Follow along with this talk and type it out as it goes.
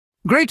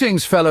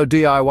Greetings, fellow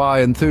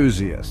DIY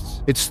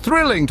enthusiasts. It's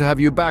thrilling to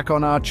have you back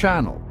on our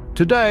channel.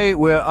 Today,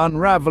 we're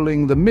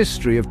unraveling the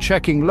mystery of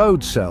checking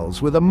load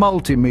cells with a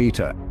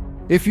multimeter.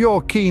 If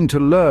you're keen to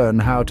learn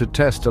how to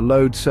test a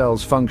load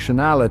cell's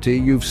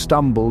functionality, you've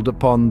stumbled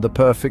upon the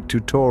perfect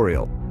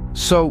tutorial.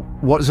 So,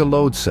 what is a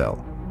load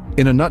cell?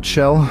 In a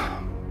nutshell,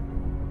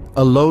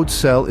 a load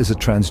cell is a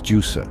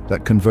transducer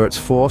that converts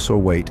force or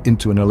weight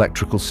into an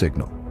electrical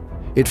signal.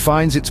 It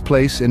finds its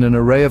place in an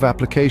array of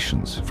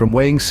applications, from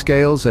weighing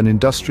scales and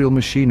industrial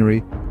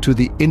machinery to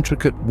the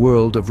intricate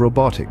world of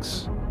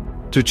robotics.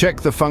 To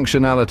check the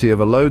functionality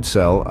of a load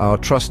cell, our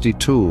trusty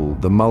tool,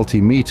 the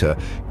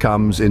multimeter,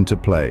 comes into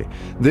play.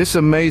 This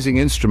amazing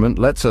instrument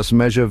lets us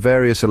measure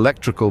various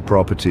electrical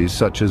properties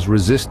such as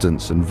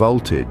resistance and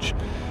voltage.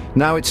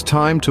 Now it's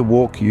time to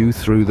walk you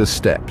through the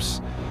steps.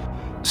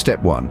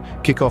 Step 1.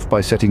 Kick off by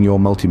setting your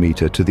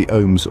multimeter to the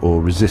ohms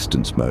or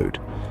resistance mode.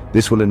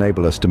 This will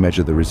enable us to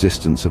measure the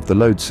resistance of the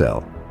load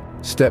cell.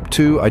 Step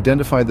 2.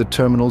 Identify the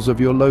terminals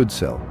of your load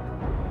cell.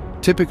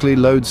 Typically,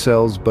 load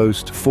cells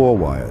boast 4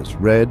 wires: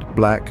 red,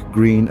 black,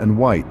 green, and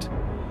white.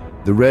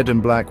 The red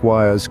and black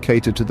wires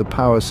cater to the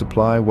power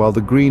supply, while the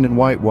green and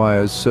white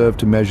wires serve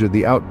to measure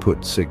the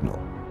output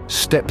signal.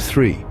 Step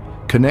 3.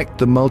 Connect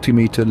the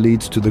multimeter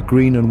leads to the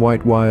green and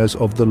white wires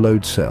of the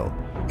load cell.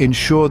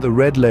 Ensure the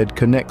red lead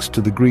connects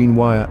to the green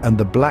wire and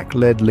the black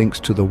lead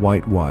links to the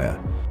white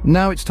wire.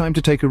 Now it's time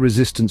to take a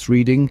resistance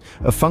reading.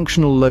 A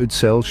functional load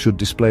cell should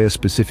display a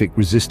specific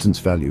resistance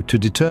value. To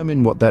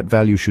determine what that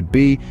value should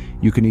be,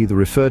 you can either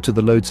refer to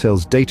the load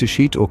cell's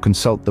datasheet or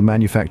consult the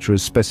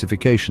manufacturer's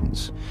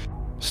specifications.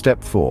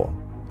 Step 4.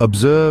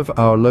 Observe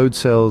our load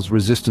cell's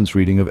resistance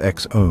reading of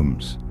X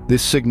ohms.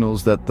 This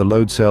signals that the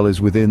load cell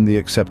is within the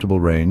acceptable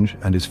range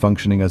and is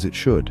functioning as it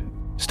should.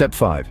 Step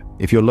 5.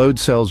 If your load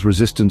cell's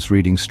resistance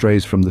reading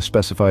strays from the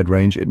specified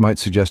range, it might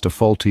suggest a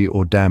faulty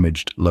or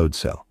damaged load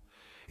cell.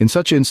 In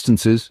such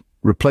instances,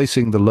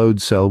 replacing the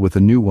load cell with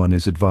a new one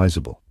is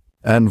advisable.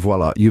 And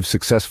voila, you've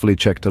successfully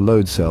checked a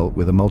load cell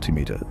with a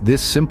multimeter.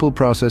 This simple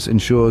process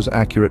ensures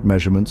accurate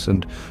measurements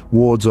and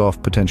wards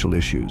off potential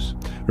issues.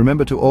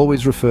 Remember to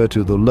always refer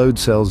to the load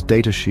cell's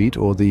datasheet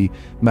or the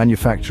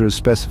manufacturer's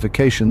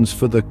specifications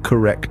for the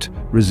correct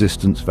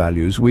resistance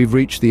values. We've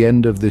reached the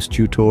end of this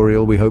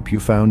tutorial. We hope you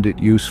found it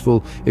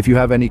useful. If you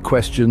have any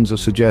questions or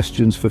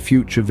suggestions for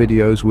future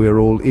videos, we're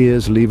all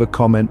ears. Leave a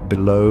comment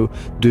below.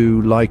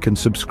 Do like and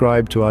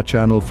subscribe to our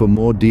channel for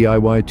more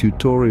DIY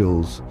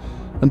tutorials.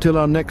 Until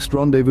our next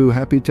rendezvous,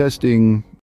 happy testing!